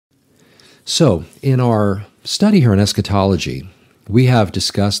So, in our study here on eschatology, we have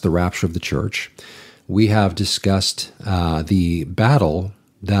discussed the rapture of the church. We have discussed the battle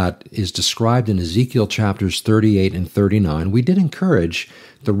that is described in Ezekiel chapters 38 and 39. We did encourage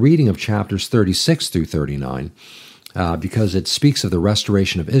the reading of chapters 36 through 39 because it speaks of the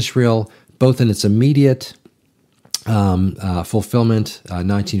restoration of Israel, both in its immediate fulfillment,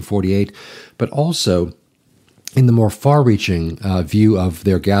 1948, but also in the more far-reaching view of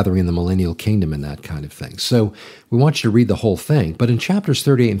their gathering in the millennial kingdom and that kind of thing. So we want you to read the whole thing. But in chapters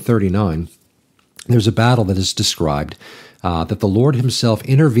 38 and 39, there's a battle that is described that the Lord himself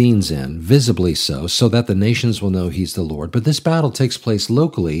intervenes in, visibly so that the nations will know he's the Lord. But this battle takes place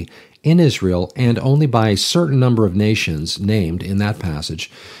locally in Israel and only by a certain number of nations named in that passage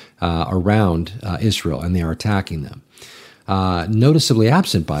around Israel, and they are attacking them. Noticeably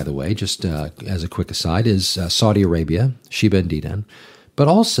absent, by the way, just as a quick aside, is Saudi Arabia, Sheba and Dedan, but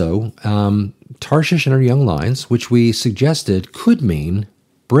also Tarshish and her young lions, which we suggested could mean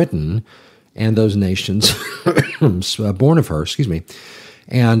Britain and those nations born of her,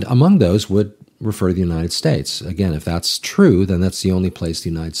 and among those would refer to the United States. Again, if that's true, then that's the only place the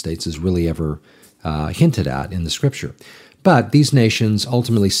United States is really ever hinted at in the Scripture. But these nations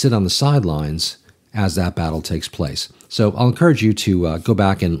ultimately sit on the sidelines as that battle takes place. So I'll encourage you to go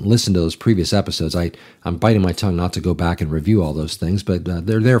back and listen to those previous episodes. I'm biting my tongue not to go back and review all those things, but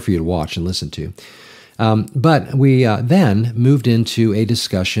they're there for you to watch and listen to. But we then moved into a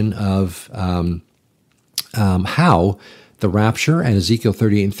discussion of how the rapture and Ezekiel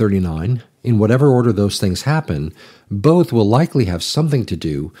 38 and 39, in whatever order those things happen, both will likely have something to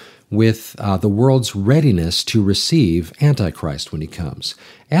do with the world's readiness to receive Antichrist when he comes.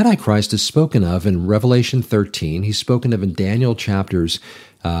 Antichrist is spoken of in Revelation 13. He's spoken of in Daniel chapters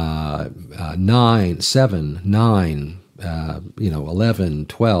 9, 7, 9, 11,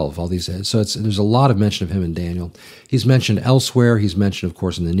 12, all these. So there's a lot of mention of him in Daniel. He's mentioned elsewhere. He's mentioned, of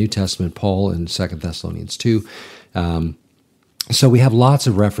course, in the New Testament, Paul in 2 Thessalonians 2. So we have lots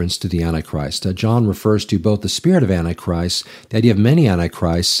of reference to the Antichrist. John refers to both the spirit of Antichrist, the idea of many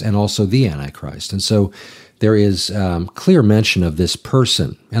Antichrists, and also the Antichrist. And so there is clear mention of this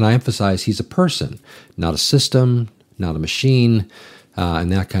person. And I emphasize he's a person, not a system, not a machine,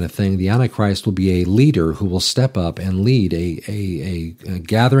 and that kind of thing. The Antichrist will be a leader who will step up and lead a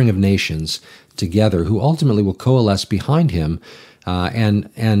gathering of nations together who ultimately will coalesce behind him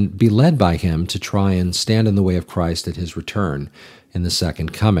and be led by him to try and stand in the way of Christ at his return in the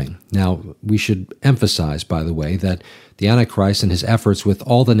second coming. Now, we should emphasize, by the way, that the Antichrist and his efforts with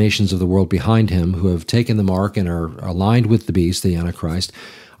all the nations of the world behind him who have taken the mark and are aligned with the beast, the Antichrist,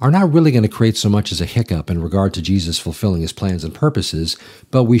 are not really going to create so much as a hiccup in regard to Jesus fulfilling his plans and purposes,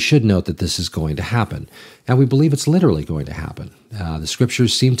 but we should note that this is going to happen. And we believe it's literally going to happen. The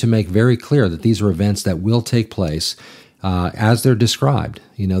Scriptures seem to make very clear that these are events that will take place as they're described.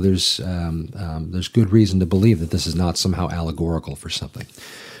 There's good reason to believe that this is not somehow allegorical for something.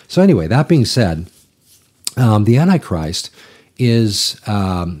 So anyway, that being said, the Antichrist is,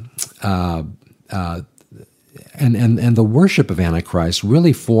 and the worship of Antichrist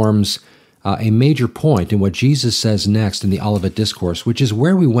really forms a major point in what Jesus says next in the Olivet Discourse, which is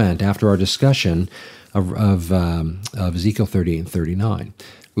where we went after our discussion of Ezekiel 38 and 39.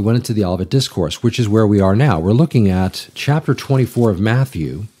 We went into the Olivet Discourse, which is where we are now. We're looking at chapter 24 of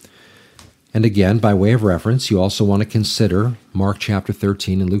Matthew. And again, by way of reference, you also want to consider Mark chapter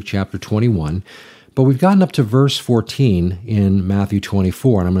 13 and Luke chapter 21. But we've gotten up to verse 14 in Matthew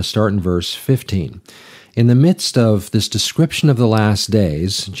 24, and I'm going to start in verse 15. In the midst of this description of the last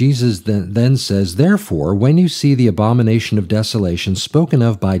days, Jesus then says, "Therefore, when you see the abomination of desolation spoken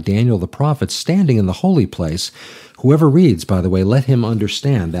of by Daniel the prophet standing in the holy place," whoever reads, by the way, let him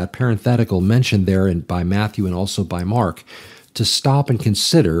understand that parenthetical mentioned there by Matthew and also by Mark, to stop and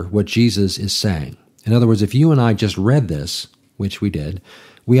consider what Jesus is saying. In other words, if you and I just read this, which we did,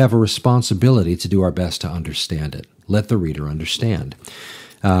 we have a responsibility to do our best to understand it. Let the reader understand.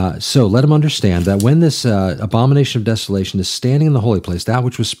 So let him understand that when this abomination of desolation is standing in the holy place, that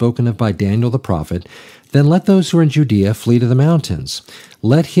which was spoken of by Daniel the prophet, then let those who are in Judea flee to the mountains.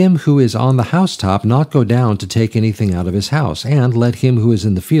 Let him who is on the housetop not go down to take anything out of his house, and let him who is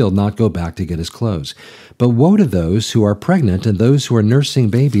in the field not go back to get his clothes. But woe to those who are pregnant and those who are nursing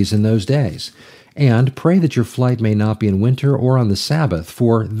babies in those days. And pray that your flight may not be in winter or on the Sabbath,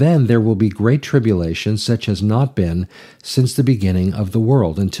 for then there will be great tribulation, such as not been since the beginning of the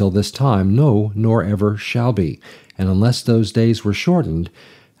world until this time, no, nor ever shall be. And unless those days were shortened,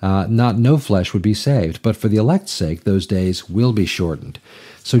 no flesh would be saved. But for the elect's sake, those days will be shortened.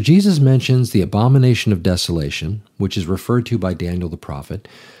 So Jesus mentions the abomination of desolation, which is referred to by Daniel the prophet.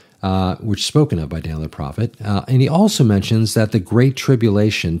 which is spoken of by Daniel the prophet. And he also mentions that the Great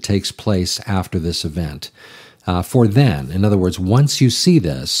Tribulation takes place after this event. For then, in other words, once you see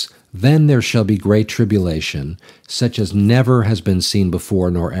this, then there shall be great tribulation, such as never has been seen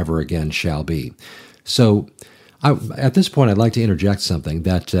before, nor ever again shall be. So at this point, I'd like to interject something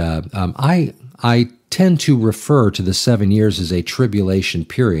that I tend to refer to the 7 years as a tribulation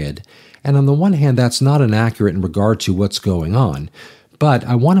period. And on the one hand, that's not inaccurate in regard to what's going on. But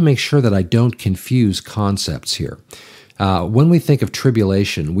I want to make sure that I don't confuse concepts here. When we think of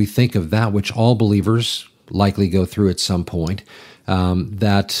tribulation, we think of that which all believers likely go through at some point.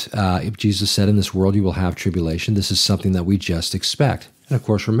 If Jesus said, in this world you will have tribulation, this is something that we just expect. And of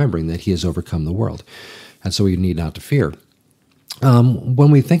course, remembering that he has overcome the world. And so we need not to fear.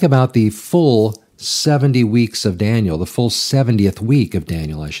 When we think about the full 70 weeks of Daniel, the full 70th week of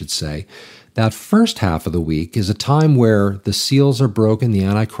Daniel, I should say, that first half of the week is a time where the seals are broken, the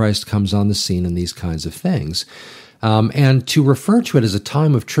Antichrist comes on the scene, and these kinds of things. And to refer to it as a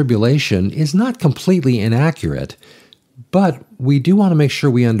time of tribulation is not completely inaccurate, but we do want to make sure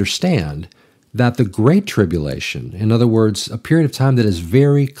we understand that the Great Tribulation, in other words, a period of time that is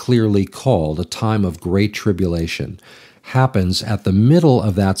very clearly called a time of Great Tribulation, happens at the middle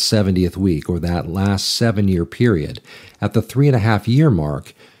of that 70th week, or that last 7-year period, at the 3.5-year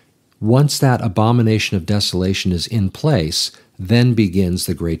mark. Once that abomination of desolation is in place, then begins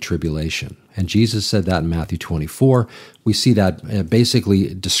the Great Tribulation. And Jesus said that in Matthew 24. We see that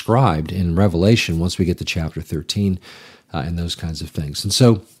basically described in Revelation once we get to chapter 13 and those kinds of things. And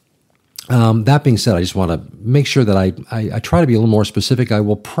so that being said, I just want to make sure that I try to be a little more specific. I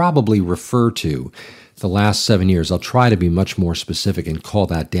will probably refer to the last 7 years. I'll try to be much more specific and call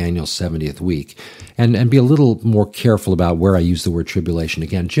that Daniel's 70th week, and be a little more careful about where I use the word tribulation.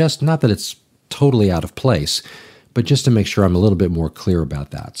 Again, just not that it's totally out of place, but just to make sure I'm a little bit more clear about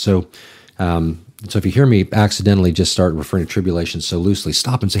that. So if you hear me accidentally just start referring to tribulation so loosely,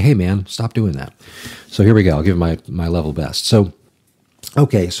 stop and say, hey man, stop doing that. So here we go. I'll give it my level best. So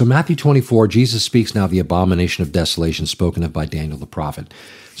Matthew 24, Jesus speaks now of the abomination of desolation spoken of by Daniel the prophet.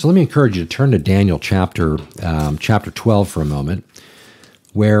 So let me encourage you to turn to Daniel chapter 12 for a moment,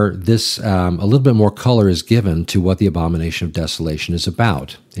 where this a little bit more color is given to what the abomination of desolation is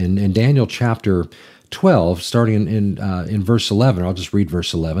about. In Daniel chapter 12, starting in verse 11, I'll just read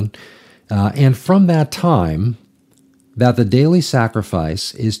verse 11. And from that time that the daily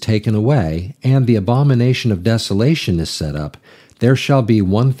sacrifice is taken away, and the abomination of desolation is set up, there shall be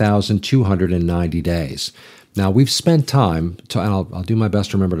 1,290 days. Now, we've spent time, and I'll do my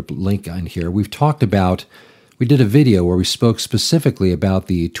best to remember to link in here. We did a video where we spoke specifically about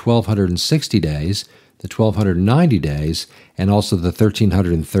the 1,260 days, the 1,290 days, and also the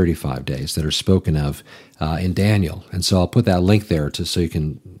 1,335 days that are spoken of in Daniel. And so I'll put that link there so you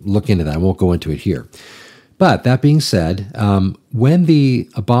can look into that. I won't go into it here. But that being said, when the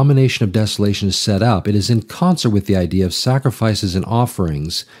abomination of desolation is set up, it is in concert with the idea of sacrifices and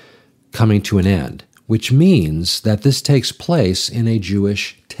offerings coming to an end, which means that this takes place in a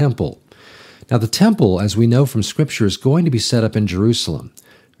Jewish temple. Now, the temple, as we know from Scripture, is going to be set up in Jerusalem.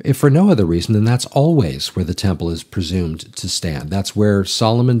 If for no other reason, then that's always where the temple is presumed to stand. That's where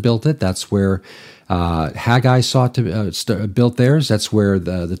Solomon built it. That's where Haggai sought to built theirs. That's where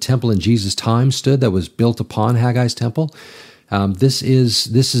the temple in Jesus' time stood that was built upon Haggai's temple. This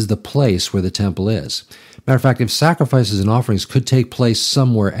is the place where the temple is. Matter of fact, if sacrifices and offerings could take place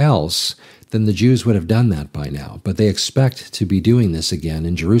somewhere else, then the Jews would have done that by now. But they expect to be doing this again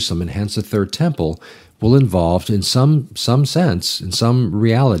in Jerusalem, and hence the third temple will involve, in some sense, in some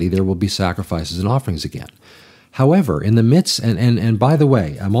reality, there will be sacrifices and offerings again. However, in the midst, and by the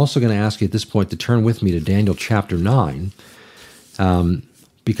way, I'm also going to ask you at this point to turn with me to Daniel chapter 9,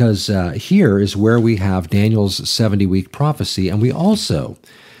 because here is where we have Daniel's 70-week prophecy, and we also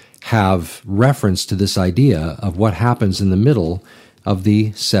have reference to this idea of what happens in the middle of the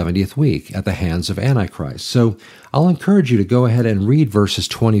 70th week at the hands of Antichrist. So I'll encourage you to go ahead and read verses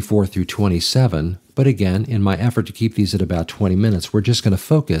 24 through 27, but again, in my effort to keep these at about 20 minutes, we're just going to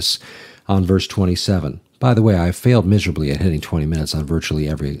focus on verse 27. By the way, I've failed miserably at hitting 20 minutes on virtually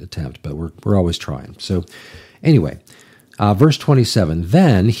every attempt, but we're always trying. So anyway, verse 27,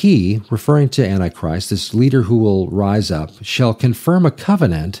 then he, referring to Antichrist, this leader who will rise up, shall confirm a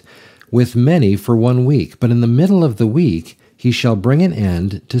covenant with many for 1 week, but in the middle of the week he shall bring an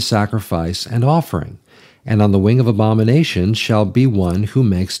end to sacrifice and offering. And on the wing of abomination shall be one who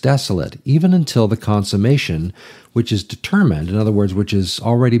makes desolate, even until the consummation, which is determined, in other words, which has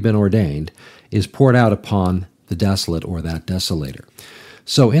already been ordained, is poured out upon the desolate or that desolator.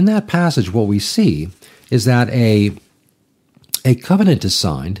 So in that passage, what we see is that a covenant is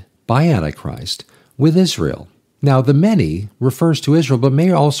signed by Antichrist with Israel. Now, the many refers to Israel, but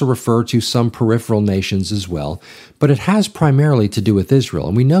may also refer to some peripheral nations as well. But it has primarily to do with Israel.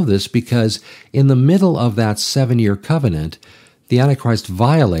 And we know this because in the middle of that 7-year covenant, the Antichrist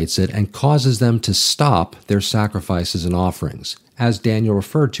violates it and causes them to stop their sacrifices and offerings, as Daniel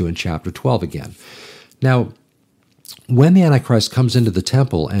referred to in chapter 12 again. Now, when the Antichrist comes into the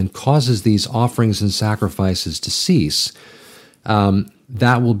temple and causes these offerings and sacrifices to cease,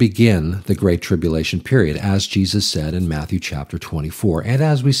 that will begin the Great Tribulation period, as Jesus said in Matthew chapter 24, and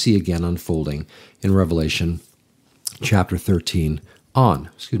as we see again unfolding in Revelation chapter 13 on.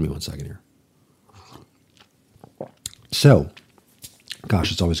 Excuse me one second here. So,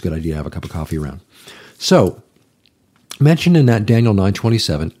 gosh, it's always a good idea to have a cup of coffee around. So, mentioned in that Daniel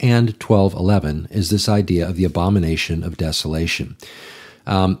 9:27 and 12:11 is this idea of the abomination of desolation.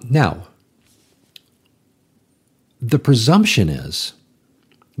 Now, the presumption is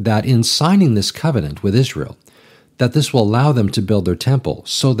that in signing this covenant with Israel, that this will allow them to build their temple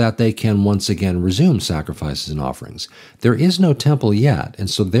so that they can once again resume sacrifices and offerings. There is no temple yet, and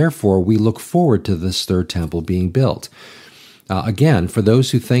so therefore we look forward to this third temple being built. Again, for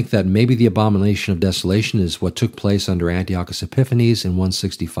those who think that maybe the abomination of desolation is what took place under Antiochus Epiphanes in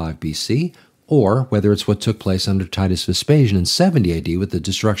 165 BC, or whether it's what took place under Titus Vespasian in 70 AD with the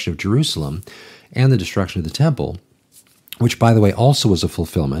destruction of Jerusalem and the destruction of the temple, which, by the way, also was a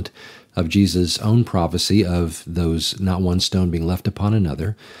fulfillment of Jesus' own prophecy of those not one stone being left upon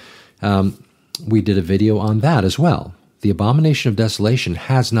another. We did a video on that as well. The abomination of desolation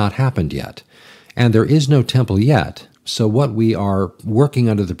has not happened yet, and there is no temple yet. So what we are working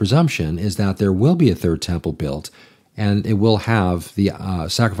under the presumption is that there will be a third temple built, and it will have the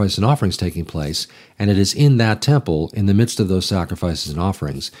sacrifices and offerings taking place, and it is in that temple, in the midst of those sacrifices and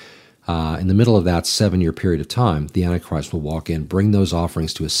offerings, in the middle of that 7-year period of time, the Antichrist will walk in, bring those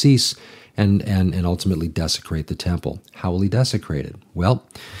offerings to a cease, and ultimately desecrate the temple. How will he desecrate it? Well,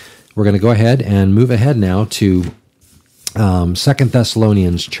 we're going to go ahead and move ahead now to 2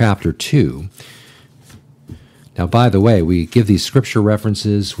 Thessalonians chapter 2. Now, by the way, we give these scripture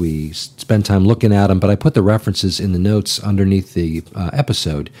references, we spend time looking at them, but I put the references in the notes underneath the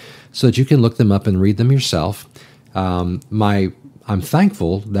episode so that you can look them up and read them yourself. I'm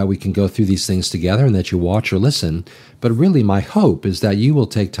thankful that we can go through these things together and that you watch or listen, but really my hope is that you will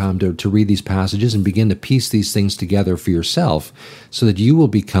take time to read these passages and begin to piece these things together for yourself so that you will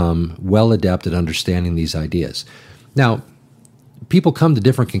become well adept at understanding these ideas. Now, people come to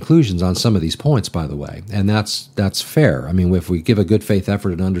different conclusions on some of these points, by the way, and that's fair. I mean, if we give a good faith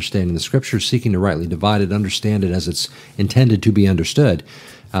effort at understanding the Scriptures, seeking to rightly divide it, understand it as it's intended to be understood,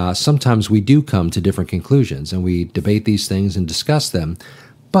 sometimes we do come to different conclusions, and we debate these things and discuss them,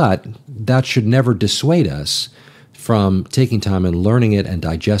 but that should never dissuade us from taking time and learning it and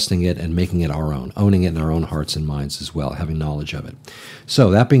digesting it and making it our own, owning it in our own hearts and minds as well, having knowledge of it.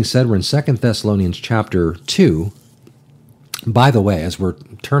 So that being said, we're in 2 Thessalonians chapter 2. By the way, as we're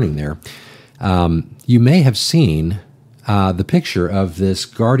turning there, you may have seen the picture of this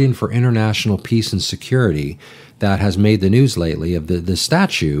Guardian for International Peace and Security that has made the news lately of the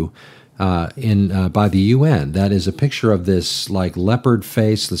statue by the UN. That is a picture of this like leopard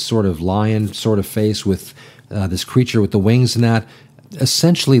face, this sort of lion sort of face with this creature with the wings and that,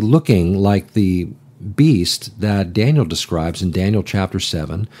 essentially looking like the beast that Daniel describes in Daniel chapter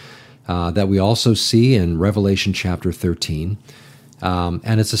 7, that we also see in Revelation chapter 13.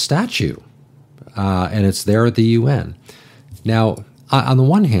 And it's a statue, and it's there at the UN. Now, on the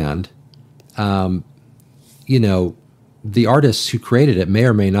one hand, the artists who created it may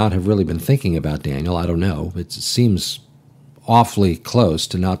or may not have really been thinking about Daniel. I don't know. It seems awfully close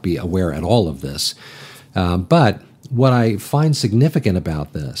to not be aware at all of this. But what I find significant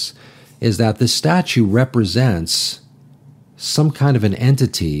about this is that this statue represents some kind of an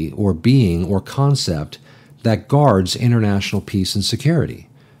entity or being or concept that guards international peace and security.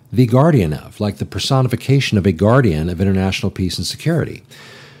 The guardian of, like the personification of a guardian of international peace and security.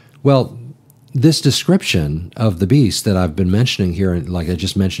 Well, this description of the beast that I've been mentioning here, like I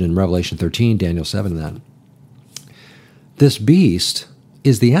just mentioned in Revelation 13, Daniel 7, and that, this beast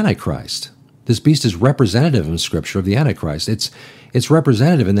is the Antichrist. This beast is representative in Scripture of the Antichrist. It's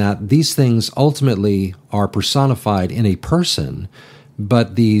representative in that these things ultimately are personified in a person,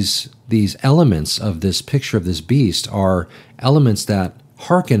 but these elements of this picture of this beast are elements that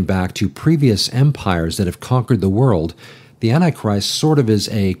hearken back to previous empires that have conquered the world. The Antichrist sort of is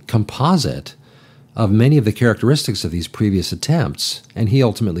a composite of many of the characteristics of these previous attempts, and he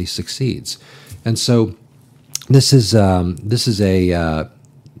ultimately succeeds. And so this is a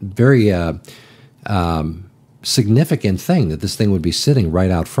very significant thing that this thing would be sitting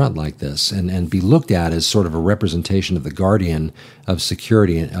right out front like this and be looked at as sort of a representation of the guardian of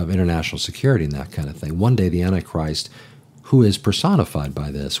security, of international security and that kind of thing. One day the Antichrist, who is personified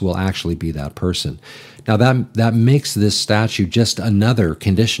by this, will actually be that person. Now that makes this statue just another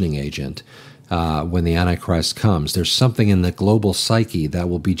conditioning agent when the Antichrist comes. There's something in the global psyche that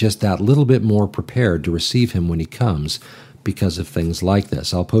will be just that little bit more prepared to receive him when he comes because of things like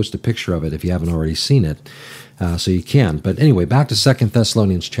this. I'll post a picture of it if you haven't already seen it, so you can. But anyway, back to 2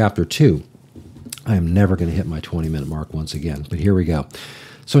 Thessalonians chapter 2. I am never going to hit my 20-minute mark once again, but here we go.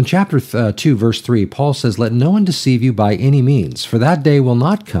 So in chapter 2, verse 3, Paul says, "Let no one deceive you by any means, for that day will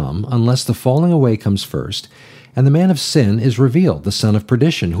not come unless the falling away comes first, and the man of sin is revealed, the son of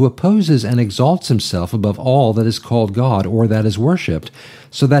perdition, who opposes and exalts himself above all that is called God or that is worshipped,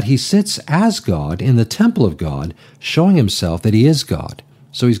 so that he sits as God in the temple of God, showing himself that he is God."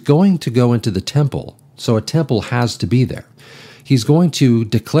 So he's going to go into the temple, so a temple has to be there. He's going to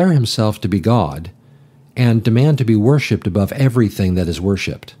declare himself to be God and demand to be worshipped above everything that is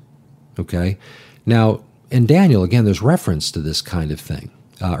worshipped. Okay? Now, in Daniel, again, there's reference to this kind of thing.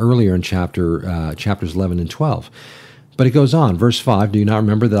 Earlier in chapters 11 and 12. But it goes on, verse 5, "Do you not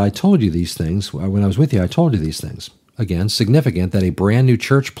remember that I told you these things? When I was with you, I told you these things." Again, significant that a brand new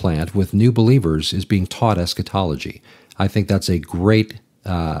church plant with new believers is being taught eschatology. I think that's a great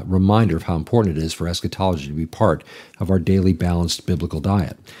reminder of how important it is for eschatology to be part of our daily balanced biblical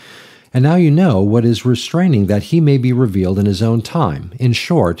diet. "And now you know what is restraining that he may be revealed in his own time." In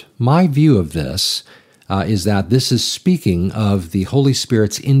short, my view of this is that this is speaking of the Holy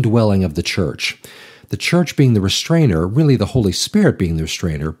Spirit's indwelling of the church. The church being the restrainer, really the Holy Spirit being the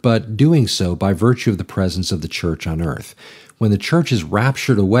restrainer, but doing so by virtue of the presence of the church on earth. When the church is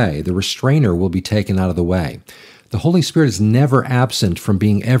raptured away, the restrainer will be taken out of the way. The Holy Spirit is never absent from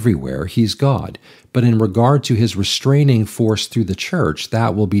being everywhere. He's God. But in regard to his restraining force through the church,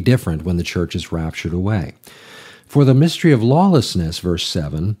 that will be different when the church is raptured away. "For the mystery of lawlessness," verse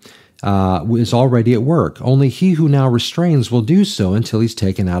 7, is already at work. "Only he who now restrains will do so until he's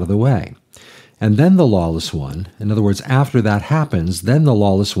taken out of the way. And then the lawless one," in other words, after that happens, then the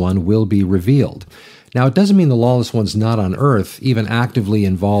lawless one will be revealed. Now, it doesn't mean the lawless one's not on earth, even actively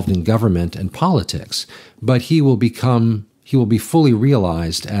involved in government and politics, but he will be fully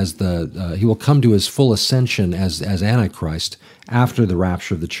realized as he will come to his full ascension as Antichrist after the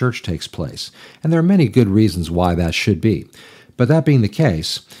rapture of the church takes place. And there are many good reasons why that should be. But that being the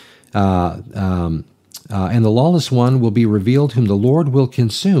case, and the lawless one will be revealed, whom the Lord will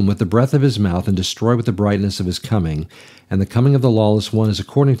consume with the breath of his mouth and destroy with the brightness of his coming. And the coming of the lawless one is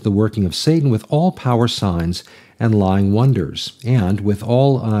according to the working of Satan with all power, signs, and lying wonders, and with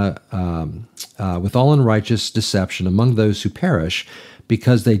all unrighteous deception among those who perish,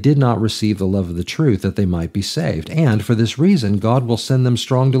 because they did not receive the love of the truth, that they might be saved. And for this reason God will send them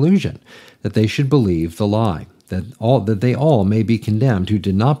strong delusion, that they should believe the lie, that they all may be condemned who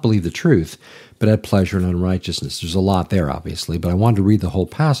did not believe the truth, but had pleasure in unrighteousness. There's a lot there, obviously, but I wanted to read the whole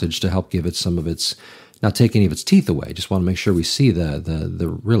passage to help give it some of its, not take any of its teeth away. Just want to make sure we see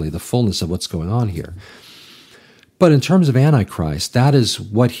the fullness of what's going on here. But in terms of Antichrist, that is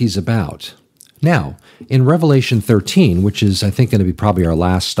what he's about. Now, in Revelation 13, which is, I think, going to be probably our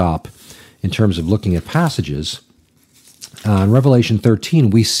last stop in terms of looking at passages, in Revelation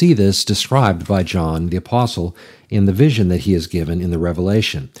 13, we see this described by John the Apostle in the vision that he is given in the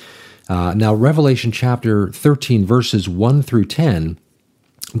Revelation. Now, Revelation chapter 13, verses 1 through 10,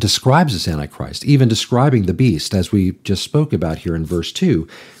 describes this Antichrist, even describing the beast, as we just spoke about here in verse 2,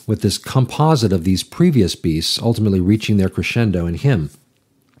 with this composite of these previous beasts ultimately reaching their crescendo in him.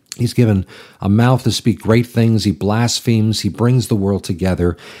 He's given a mouth to speak great things, he blasphemes, he brings the world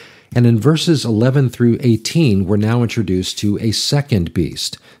together. And in verses 11 through 18, we're now introduced to a second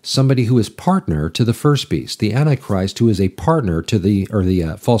beast, somebody who is partner to the first beast, the Antichrist, who is a partner to the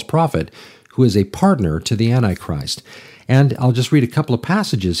false prophet, who is a partner to the Antichrist. And I'll just read a couple of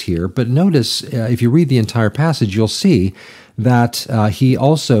passages here, but notice, if you read the entire passage, you'll see that he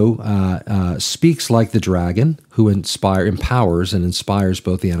also speaks like the dragon, who empowers and inspires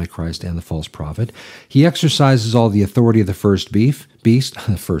both the Antichrist and the false prophet. He exercises all the authority of the first beast,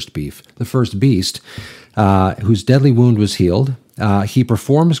 whose deadly wound was healed. He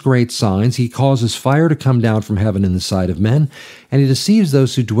performs great signs. He causes fire to come down from heaven in the sight of men, and he deceives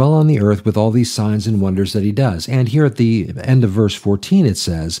those who dwell on the earth with all these signs and wonders that he does. And here at the end of verse 14 it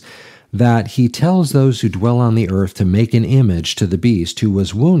says that he tells those who dwell on the earth to make an image to the beast who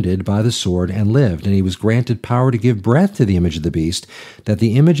was wounded by the sword and lived. And he was granted power to give breath to the image of the beast, that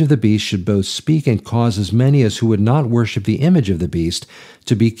the image of the beast should both speak and cause as many as who would not worship the image of the beast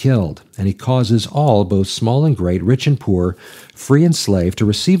to be killed. And he causes all, both small and great, rich and poor, free and slave, to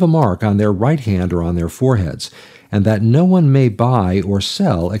receive a mark on their right hand or on their foreheads, and that no one may buy or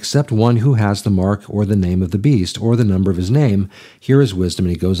sell except one who has the mark or the name of the beast or the number of his name. Here is wisdom,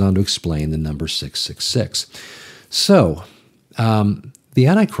 and he goes on to explain the number 666. So, the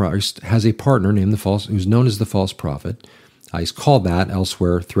Antichrist has a partner named who's known as the false prophet. He's called that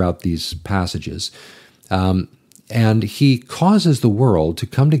elsewhere throughout these passages. And he causes the world to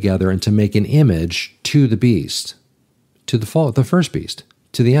come together and to make an image to the beast, to the first beast,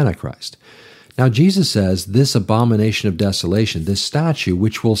 to the Antichrist. Now, Jesus says this abomination of desolation, this statue,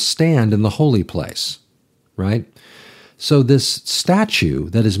 which will stand in the holy place, right? So this statue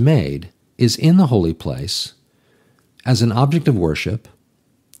that is made is in the holy place as an object of worship.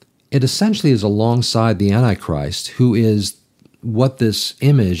 It essentially is alongside the Antichrist, who is what this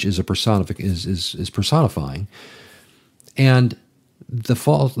image is personifying. And the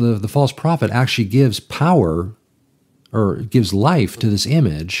false prophet actually gives power or gives life to this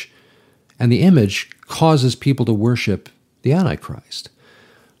image, and the image causes people to worship the Antichrist.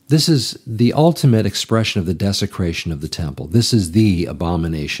 This is the ultimate expression of the desecration of the temple. This is the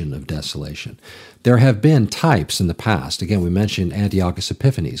abomination of desolation. There have been types in the past. Again, we mentioned Antiochus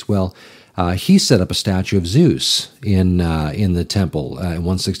Epiphanes. Well, he set up a statue of Zeus in the temple in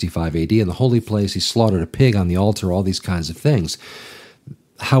 165 AD. In the holy place, he slaughtered a pig on the altar, all these kinds of things.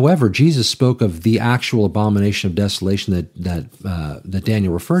 However, Jesus spoke of the actual abomination of desolation that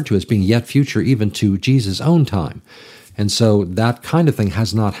Daniel referred to as being yet future even to Jesus' own time. And so that kind of thing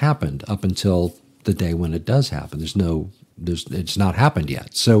has not happened up until the day when it does happen. It's not happened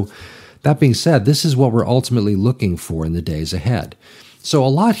yet. So that being said, this is what we're ultimately looking for in the days ahead. So a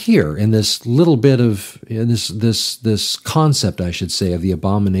lot here in this little bit of this concept, I should say, of the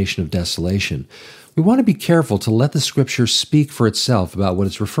abomination of desolation. We want to be careful to let the Scripture speak for itself about what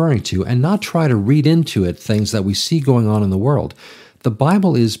it's referring to and not try to read into it things that we see going on in the world. The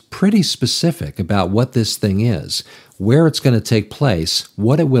Bible is pretty specific about what this thing is, where it's going to take place,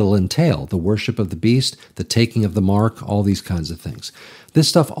 what it will entail, the worship of the beast, the taking of the mark, all these kinds of things. This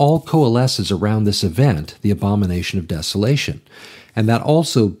stuff all coalesces around this event, the abomination of desolation. And that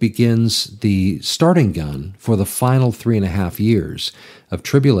also begins the starting gun for the final 3.5 years of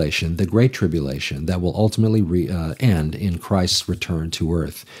tribulation, the Great Tribulation, that will ultimately end in Christ's return to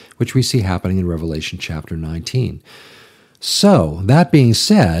earth, which we see happening in Revelation chapter 19. So, that being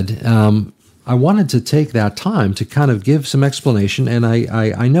said, I wanted to take that time to kind of give some explanation, and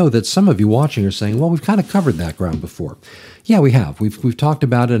I know that some of you watching are saying, well, we've kind of covered that ground before. Yeah, we have. We've talked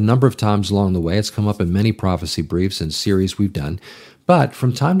about it a number of times along the way. It's come up in many prophecy briefs and series we've done. But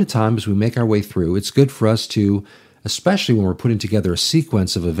from time to time, as we make our way through, it's good for us to, especially when we're putting together a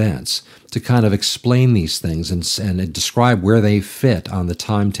sequence of events, to kind of explain these things and describe where they fit on the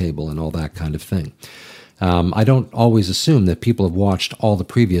timetable and all that kind of thing. I don't always assume that people have watched all the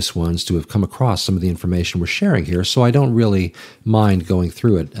previous ones to have come across some of the information we're sharing here, so I don't really mind going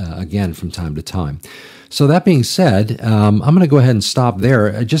through it again from time to time. So that being said, I'm going to go ahead and stop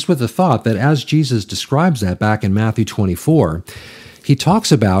there, just with the thought that as Jesus describes that back in Matthew 24, he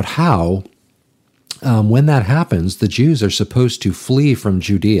talks about how when that happens, the Jews are supposed to flee from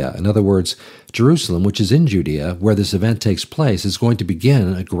Judea. In other words, Jerusalem, which is in Judea, where this event takes place, is going to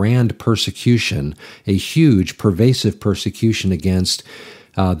begin a grand persecution, a huge, pervasive persecution against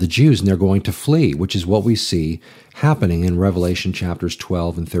the Jews, and they're going to flee, which is what we see happening in Revelation chapters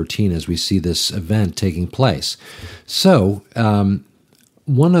 12 and 13 as we see this event taking place. So,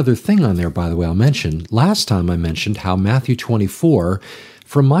 one other thing on there, by the way, I'll mention. Last time I mentioned how Matthew 24,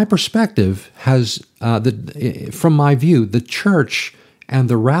 from my perspective, from my view, the church and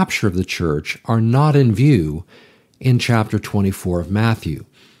the rapture of the church are not in view in chapter 24 of Matthew.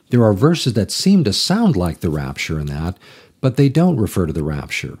 There are verses that seem to sound like the rapture in that, but they don't refer to the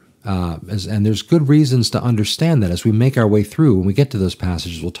rapture. And there's good reasons to understand that as we make our way through. When we get to those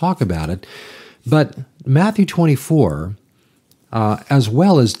passages, we'll talk about it. But Matthew 24, as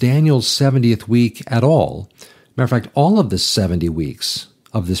well as Daniel's 70th week at all, matter of fact, all of the 70 weeks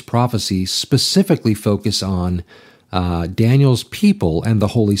of this prophecy specifically focus on Daniel's people and the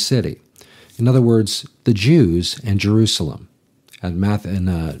holy city. In other words, the Jews and Jerusalem. In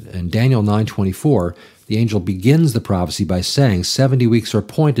Daniel 9:24, the angel begins the prophecy by saying, 70 weeks are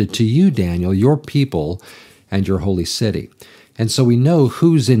appointed to you, Daniel, your people, and your holy city. And so we know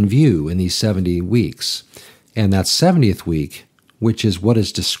who's in view in these 70 weeks. And that 70th week which is what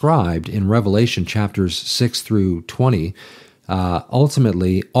is described in Revelation chapters 6 through 20,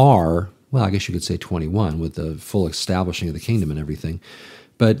 ultimately are, well, I guess you could say 21 with the full establishing of the kingdom and everything.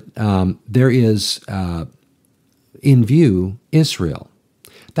 But there is, in view, Israel.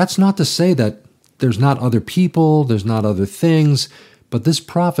 That's not to say that there's not other people, there's not other things, but this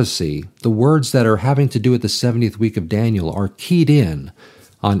prophecy, the words that are having to do with the 70th week of Daniel, are keyed in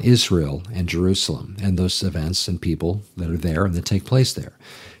on Israel and Jerusalem and those events and people that are there and that take place there.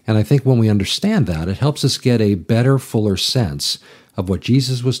 And I think when we understand that, it helps us get a better, fuller sense of what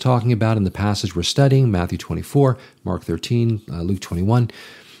Jesus was talking about in the passage we're studying, Matthew 24, Mark 13, Luke 21,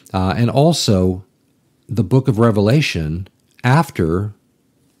 and also the book of Revelation after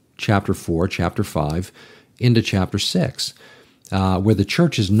chapter 4, chapter 5, into chapter 6, where the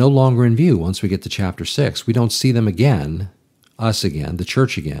church is no longer in view once we get to chapter 6. We don't see them again, us again, the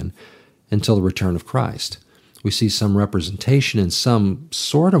church again, until the return of Christ. We see some representation in some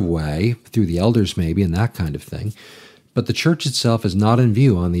sort of way, through the elders maybe, and that kind of thing, but the church itself is not in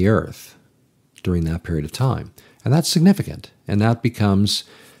view on the earth during that period of time. And that's significant, and that becomes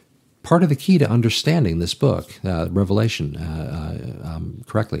part of the key to understanding this book, Revelation,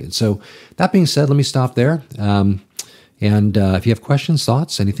 correctly. And so, that being said, let me stop there. And if you have questions,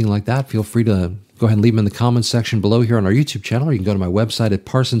 thoughts, anything like that, feel free to go ahead and leave them in the comments section below here on our YouTube channel, or you can go to my website at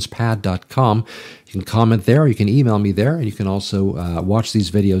parsonspad.com. You can comment there, or you can email me there, and you can also watch these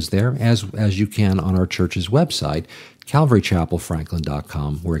videos there, as you can on our church's website,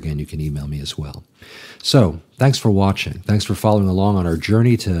 calvarychapelfranklin.com, where again you can email me as well. So, thanks for watching. Thanks for following along on our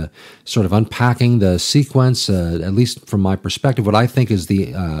journey to sort of unpacking the sequence, at least from my perspective, what I think is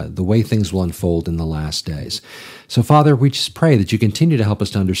the way things will unfold in the last days. So, Father, we just pray that you continue to help us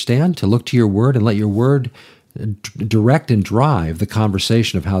to understand, to look to your word, and let your word direct and drive the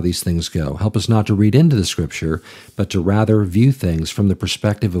conversation of how these things go. Help us not to read into the Scripture, but to rather view things from the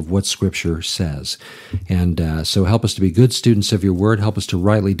perspective of what Scripture says. And so help us to be good students of your word. Help us to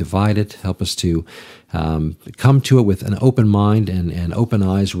rightly divide it. Help us to come to it with an open mind and open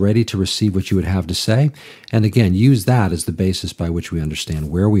eyes, ready to receive what you would have to say. And again, use that as the basis by which we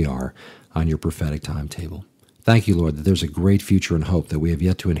understand where we are on your prophetic timetable. Thank you, Lord, that there's a great future and hope that we have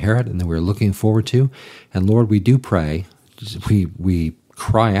yet to inherit and that we're looking forward to. And Lord, we do pray, we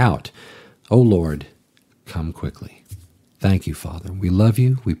cry out, "Oh Lord, come quickly." Thank you, Father. We love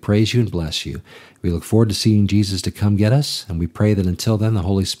you, we praise you and bless you. We look forward to seeing Jesus to come get us, and we pray that until then the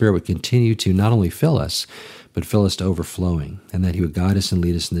Holy Spirit would continue to not only fill us, but fill us to overflowing, and that he would guide us and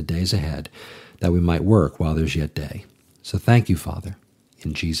lead us in the days ahead, that we might work while there's yet day. So thank you, Father.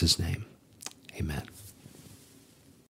 In Jesus' name, amen.